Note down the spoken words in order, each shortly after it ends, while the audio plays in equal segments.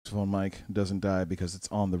saxophone mic doesn't die because it's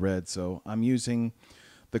on the red. So I'm using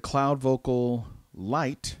the Cloudvocal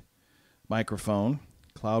Lite microphone,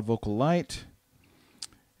 Cloudvocal Lite,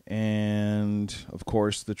 and of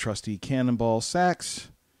course the trusty Cannonball sax,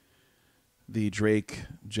 the Drake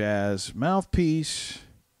Jazz Mouthpiece,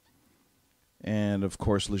 and of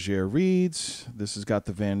course Legere reeds. This has got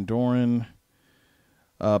the Vandoren,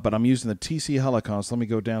 but I'm using the TC Helicon. So let me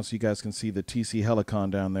go down so you guys can see the TC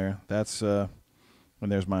Helicon down there. That's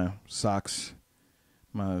and there's my socks,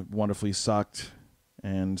 my wonderfully socked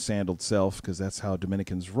and sandaled self, because that's how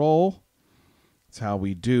Dominicans roll. That's how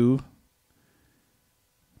we do.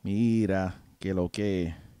 Mira, que lo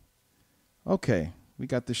que. Okay, we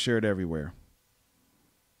got this shirt everywhere.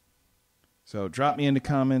 So drop me in the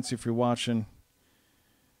comments if you're watching.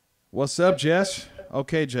 What's up, Jess?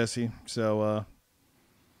 Okay, Jesse. So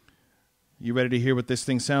you ready to hear what this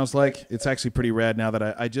thing sounds like? It's actually pretty rad now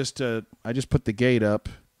that I just put the gate up.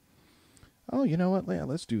 Oh, you know what? Yeah,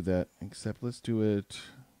 let's do that. Except let's do it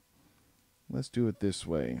this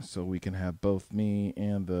way so we can have both me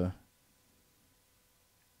and the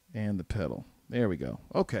pedal. There we go.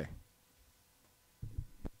 Okay.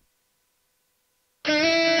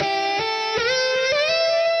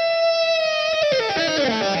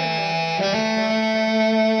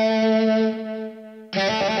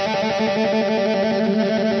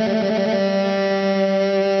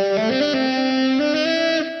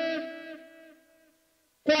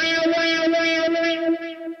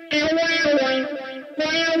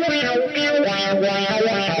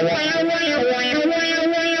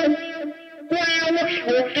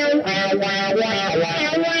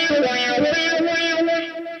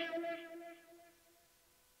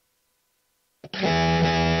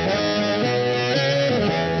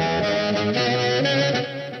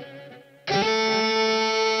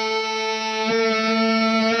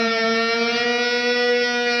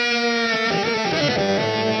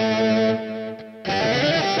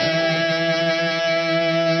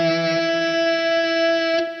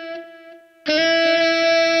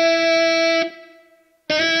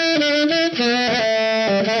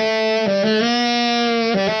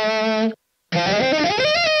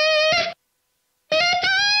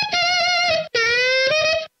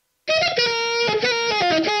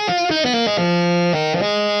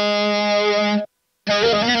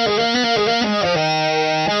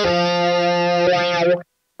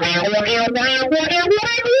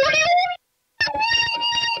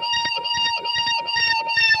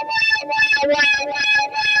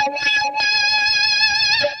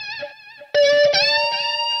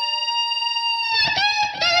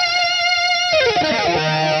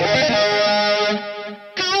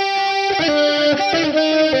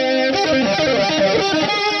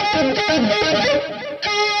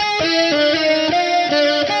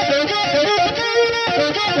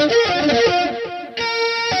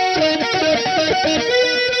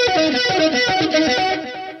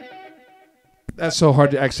 That's so hard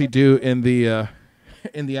to actually do in the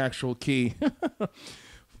actual key.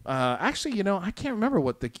 Actually, you know, I can't remember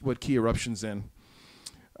what key Eruption's in.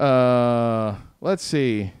 Let's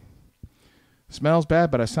see. Smells bad,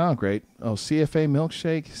 but I sound great. Oh, CFA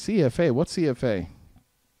milkshake. CFA. What's CFA?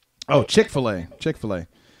 Oh, Chick-fil-A. Chick-fil-A.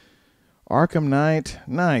 Arkham Knight.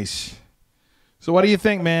 Nice. So what do you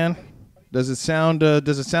think, man? Does it sound?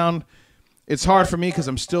 It's hard for me because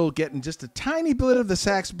I'm still getting just a tiny bit of the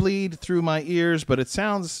sax bleed through my ears, but it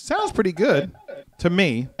sounds pretty good to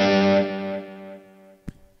me.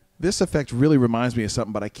 This effect really reminds me of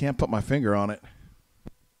something, but I can't put my finger on it.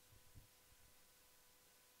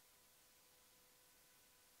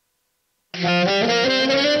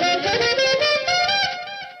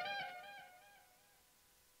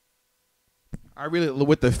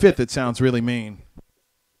 With the fifth, it sounds really mean.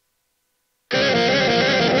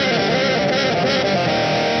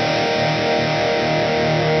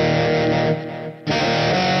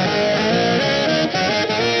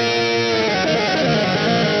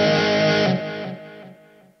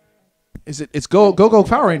 It's Go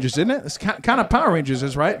Power Rangers, isn't it? It's kind of Power Rangers,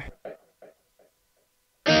 is right?